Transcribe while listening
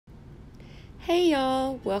Hey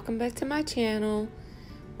y'all, welcome back to my channel,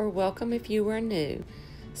 or welcome if you are new.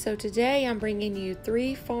 So today I'm bringing you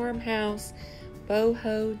 3 farmhouse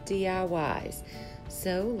boho DIYs.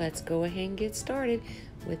 So let's go ahead and get started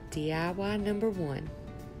with DIY number 1.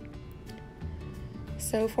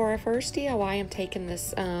 So for our first DIY, I'm taking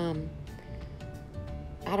this, I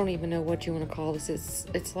don't even know what you want to call this.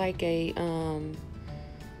 It's like a,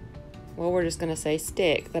 well, we're just going to say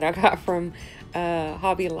stick that I got from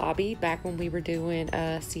Hobby Lobby back when we were doing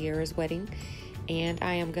Sierra's wedding. And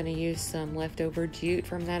I am going to use some leftover jute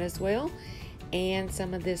from that as well. And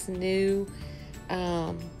some of this new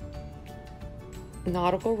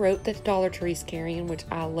nautical rope that Dollar Tree's carrying, which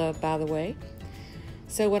I love, by the way.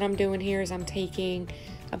 So what I'm doing here is I'm taking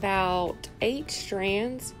about 8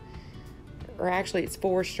 strands, or actually it's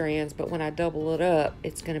 4 strands, but when I double it up,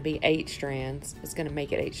 it's going to be 8 strands. It's going to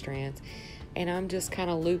make it 8 strands. And I'm just kind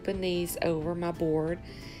of looping these over my board,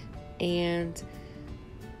 and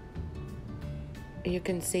you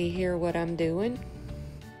can see here what I'm doing.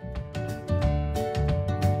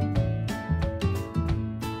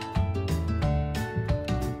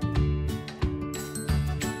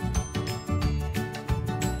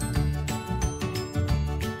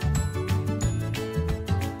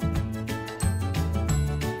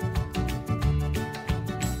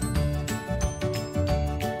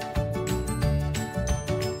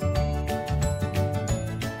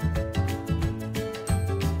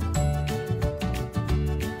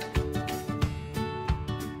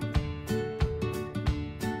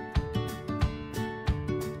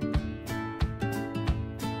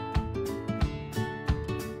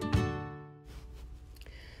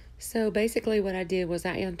 So basically what I did was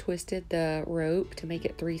I untwisted the rope to make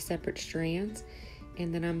it 3 separate strands,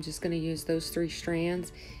 and then I'm just going to use those 3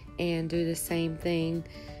 strands and do the same thing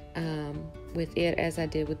with it as I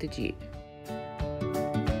did with the jute.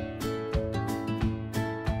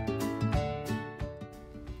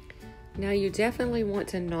 Now you definitely want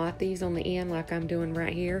to knot these on the end like I'm doing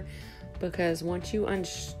right here, because once you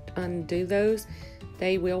undo those,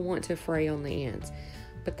 they will want to fray on the ends.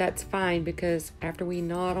 But that's fine, because after we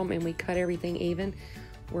knot them and we cut everything even,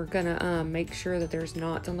 we're gonna make sure that there's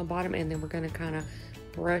knots on the bottom, and then we're gonna kind of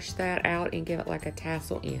brush that out and give it like a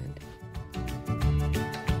tassel end.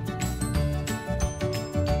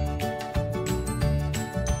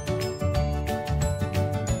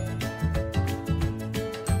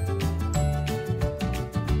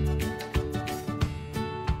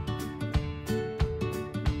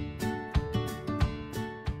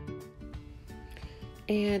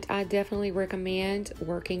 And I definitely recommend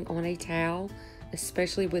working on a towel,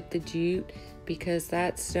 especially with the jute, because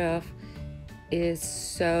that stuff is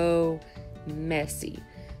so messy.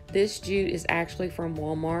 This jute is actually from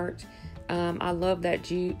Walmart. I love that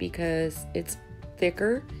jute because it's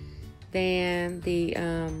thicker than the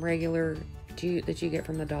regular jute that you get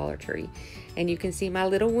from the Dollar Tree. And you can see my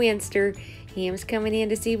little Winster. Him's coming in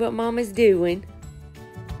to see what Mama's doing.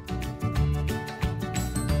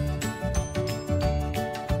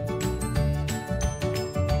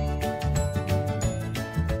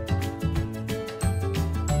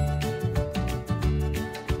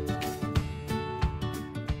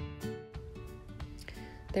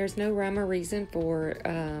 There's no rhyme or reason for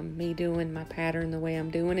me doing my pattern the way I'm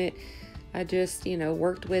doing it. I just,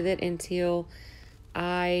 worked with it until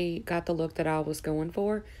I got the look that I was going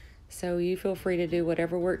for. So you feel free to do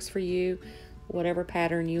whatever works for you, whatever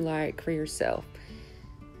pattern you like for yourself.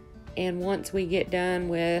 And once we get done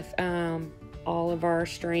with all of our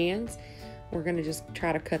strands, we're going to just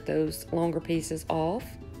try to cut those longer pieces off.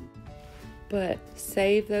 But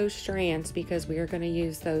save those strands, because we are going to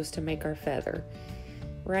use those to make our feather.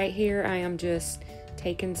 Right here, I am just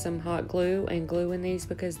taking some hot glue and gluing these,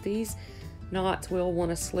 because these knots will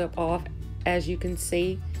want to slip off. As you can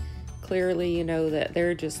see clearly, that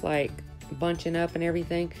they're just like bunching up and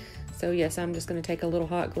everything. So yes, I'm just going to take a little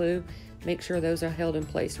hot glue, make sure those are held in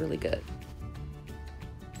place really good.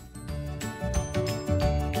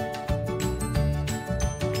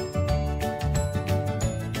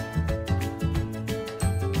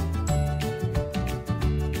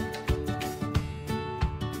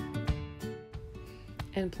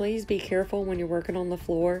 And please be careful when you're working on the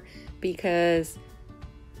floor, because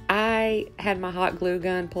I had my hot glue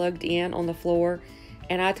gun plugged in on the floor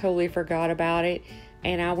and I totally forgot about it.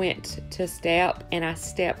 And I went to step and I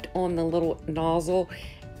stepped on the little nozzle,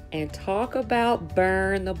 and talk about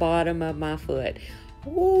burn the bottom of my foot.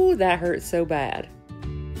 Ooh, that hurt so bad.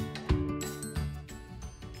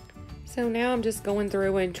 So now I'm just going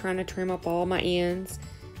through and trying to trim up all my ends.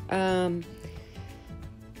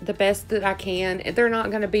 the best that I can. They're not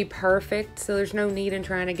going to be perfect, so there's no need in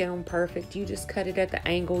trying to get them perfect. You just cut it at the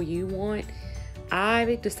angle you want.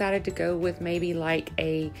 I decided to go with maybe like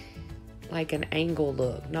an angle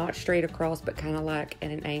look, not straight across, but kind of like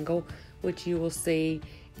at an angle, which you will see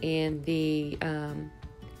in the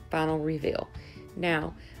final reveal.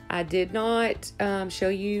 Now, I did not show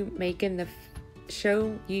you making the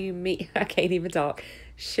show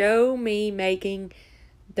me making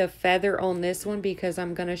the feather on this one, because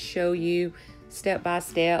I'm going to show you step by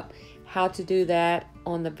step how to do that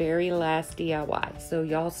on the very last DIY. So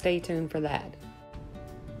y'all stay tuned for that.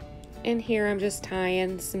 And here I'm just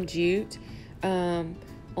tying some jute on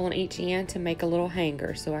each end to make a little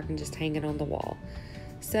hanger so I can just hang it on the wall.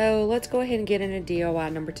 So let's go ahead and get into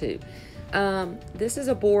DIY number 2. This is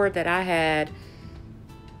a boards that I had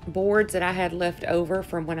left over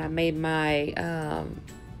from when I made my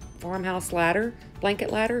farmhouse ladder,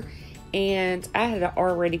 blanket ladder, and I had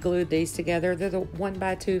already glued these together. They're the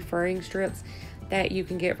 1x2 furring strips that you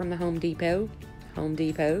can get from the Home Depot,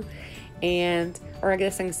 and, or I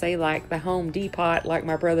guess I can say like the Home Depot, like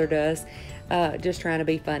my brother does, just trying to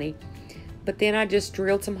be funny. But then I just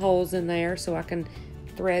drilled some holes in there so I can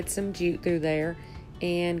thread some jute through there,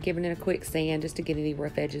 and giving it a quick sand just to get any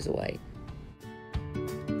rough edges away.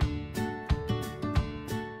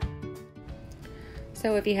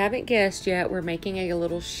 So if you haven't guessed yet, we're making a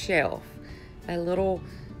little shelf, a little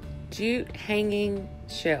jute hanging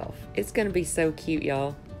shelf. It's going to be so cute,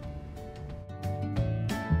 y'all.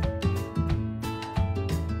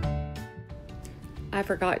 I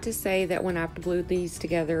forgot to say that when I glued these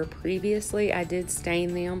together previously, I did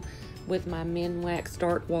stain them with my Minwax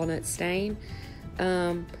Dark Walnut stain.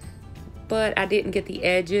 But I didn't get the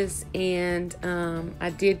edges, and I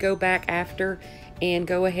did go back after and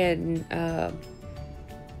go ahead and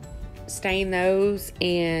stain those,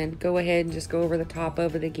 and go ahead and just go over the top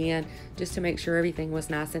of it again just to make sure everything was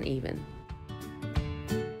nice and even.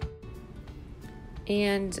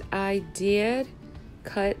 And I did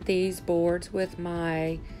cut these boards with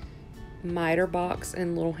my miter box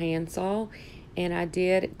and little handsaw, and I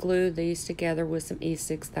did glue these together with some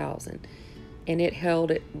E6000, and it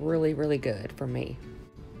held it really, really good for me.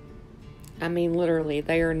 I mean, literally,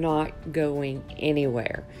 they are not going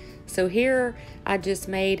anywhere. So here I just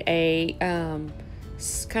made a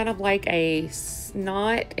kind of like a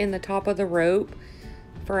knot in the top of the rope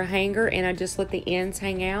for a hanger, and I just let the ends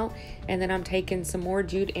hang out, and then I'm taking some more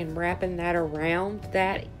jute and wrapping that around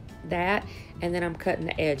that, and then I'm cutting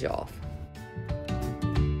the edge off.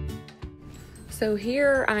 So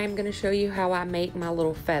here I'm going to show you how I make my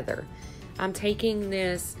little feather. I'm taking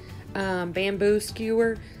this bamboo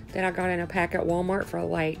skewer that I got in a pack at Walmart for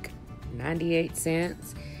like 98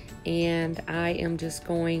 cents. And I am just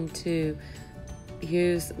going to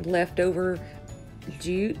use leftover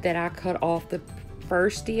jute that I cut off the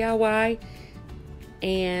first DIY,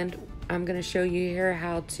 and I'm going to show you here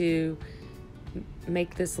how to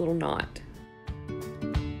make this little knot.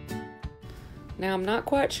 Now, I'm not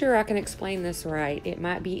quite sure I can explain this right. It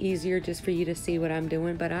might be easier just for you to see what I'm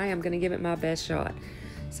doing, but I am going to give it my best shot.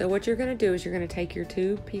 So what you're going to do is you're going to take your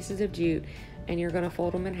 2 pieces of jute and you're going to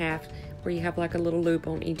fold them in half, where you have like a little loop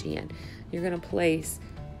on each end. You're going to place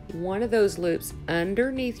one of those loops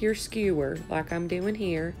underneath your skewer, like I'm doing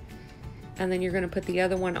here, and then you're going to put the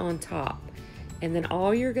other one on top. And then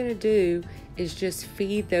all you're going to do is just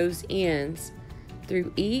feed those ends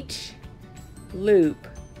through each loop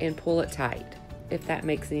and pull it tight, if that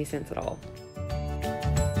makes any sense at all.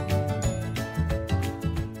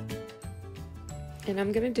 And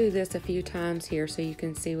I'm going to do this a few times here so you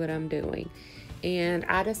can see what I'm doing. And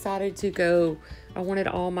I decided to go, I wanted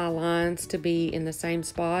all my lines to be in the same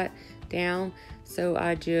spot down, so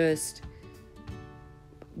I just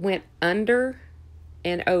went under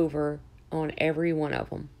and over on every one of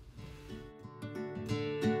them.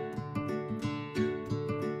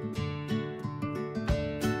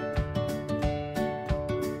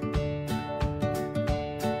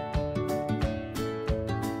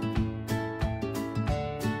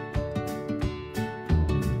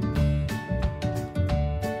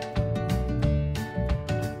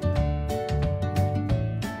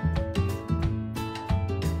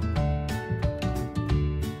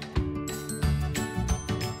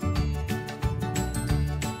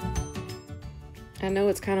 I know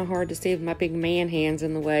it's kind of hard to see with my big man hands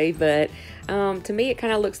in the way, but to me it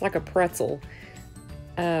kind of looks like a pretzel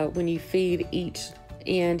when you feed each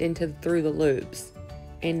end through the loops,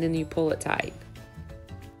 and then you pull it tight.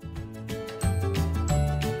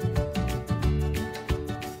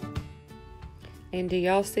 And do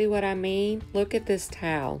y'all see what I mean? Look at this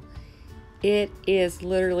towel. It is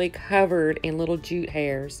literally covered in little jute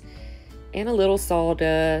hairs and a little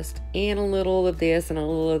sawdust and a little of this and a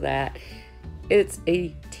little of that. It's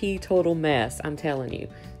a teetotal mess, I'm telling you.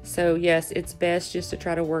 So yes, it's best just to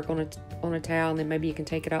try to work on a towel, and then maybe you can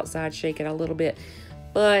take it outside, shake it out a little bit.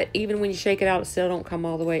 But even when you shake it out, it still don't come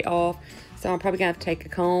all the way off. So I'm probably gonna have to take a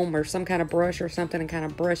comb or some kind of brush or something and kind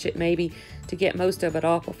of brush it maybe to get most of it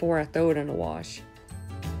off before I throw it in the wash.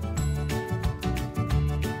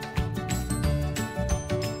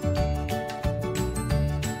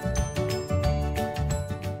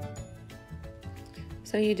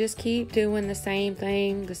 So you just keep doing the same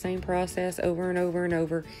thing, the same process over and over and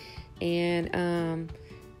over. And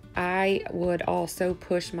I would also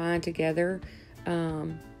push mine together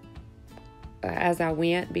as I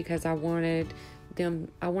went, because I wanted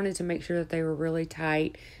to make sure that they were really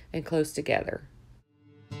tight and close together.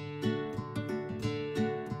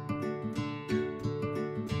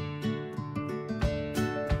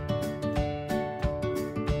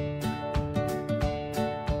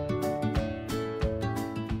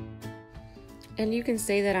 And you can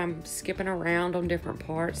see that I'm skipping around on different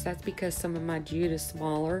parts. That's because some of my jute is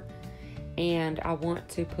smaller, and I want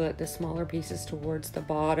to put the smaller pieces towards the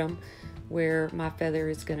bottom where my feather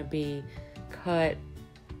is going to be cut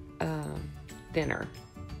thinner.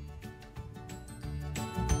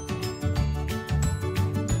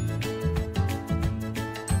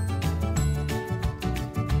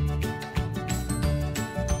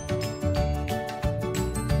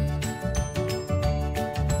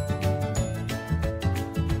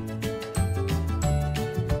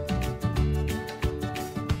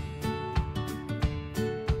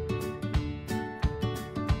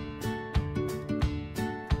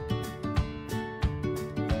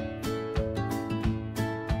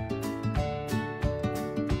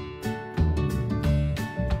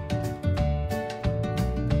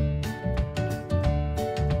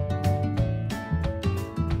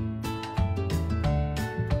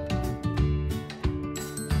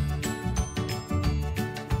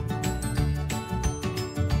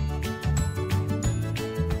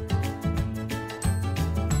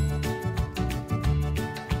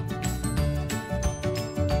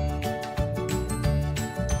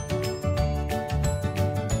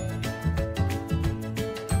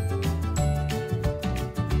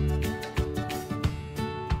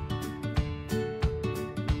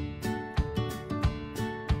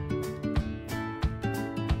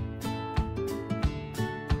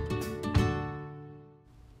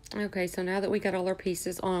 Okay, so now that we got all our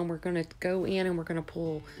pieces on, we're going to go in and we're going to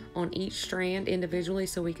pull on each strand individually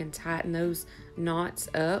so we can tighten those knots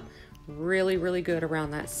up really, really good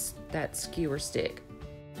around that skewer stick.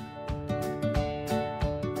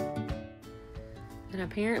 And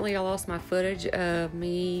apparently I lost my footage of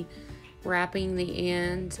me wrapping the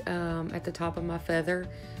end at the top of my feather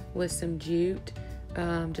with some jute,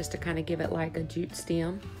 just to kind of give it like a jute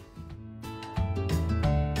stem.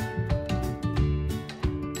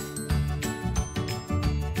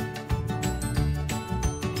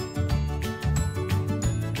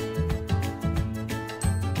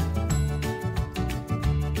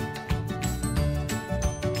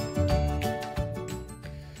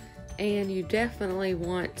 And you definitely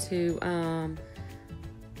want to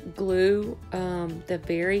glue the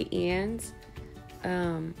very ends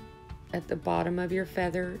at the bottom of your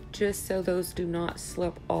feather, just so those do not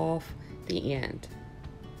slip off the end.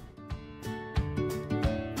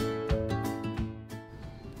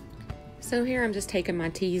 So here I'm just taking my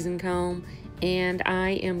teasing comb and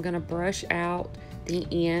I am going to brush out the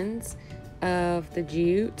ends of the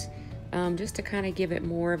jute, just to kind of give it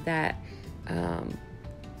more of that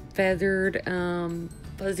feathered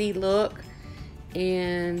fuzzy look.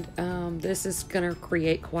 And this is gonna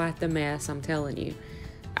create quite the mess, I'm telling you.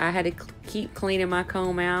 I had to keep cleaning my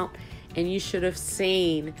comb out, and you should have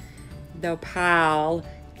seen the pile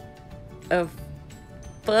of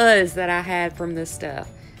fuzz that I had from this stuff.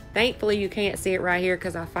 Thankfully you can't see it right here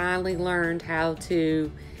because I finally learned how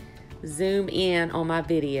to zoom in on my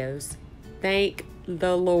videos. Thank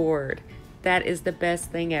the Lord. That is the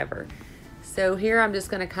best thing ever. So here I'm just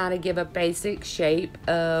going to kind of give a basic shape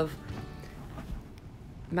of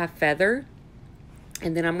my feather.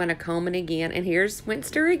 And then I'm going to comb it again. And here's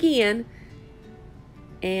Winster again.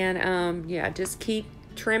 And yeah, just keep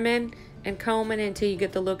trimming and combing until you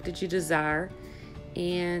get the look that you desire.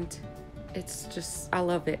 And it's just, I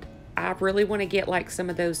love it. I really want to get like some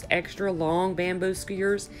of those extra long bamboo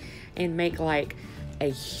skewers and make like a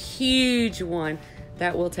huge one.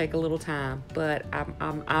 That will take a little time, but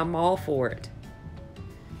I'm all for it.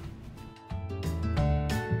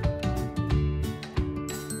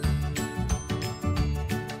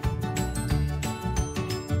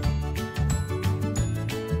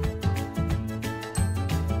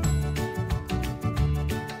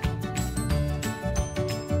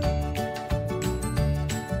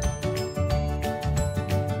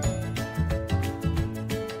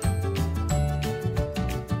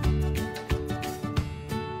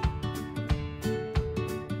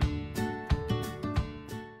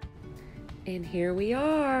 And here we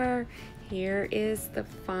are. Here is the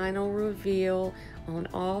final reveal on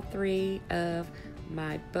all 3 of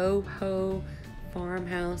my Boho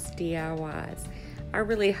Farmhouse DIYs. I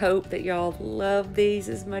really hope that y'all love these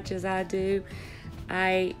as much as I do.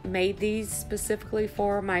 I made these specifically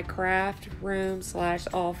for my craft room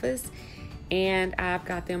 / office, and I've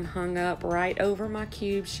got them hung up right over my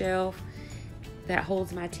cube shelf that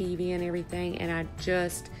holds my TV and everything, and I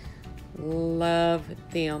just love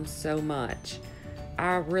them so much.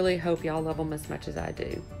 I really hope y'all love them as much as I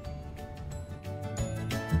do.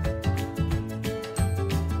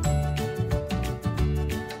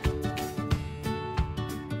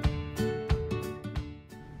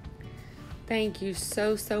 Thank you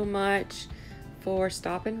so much for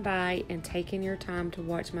stopping by and taking your time to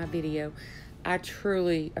watch my video. I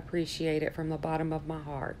truly appreciate it from the bottom of my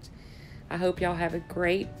heart. I hope y'all have a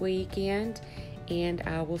great weekend, and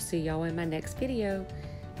I will see y'all in my next video.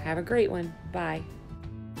 Have a great one. Bye.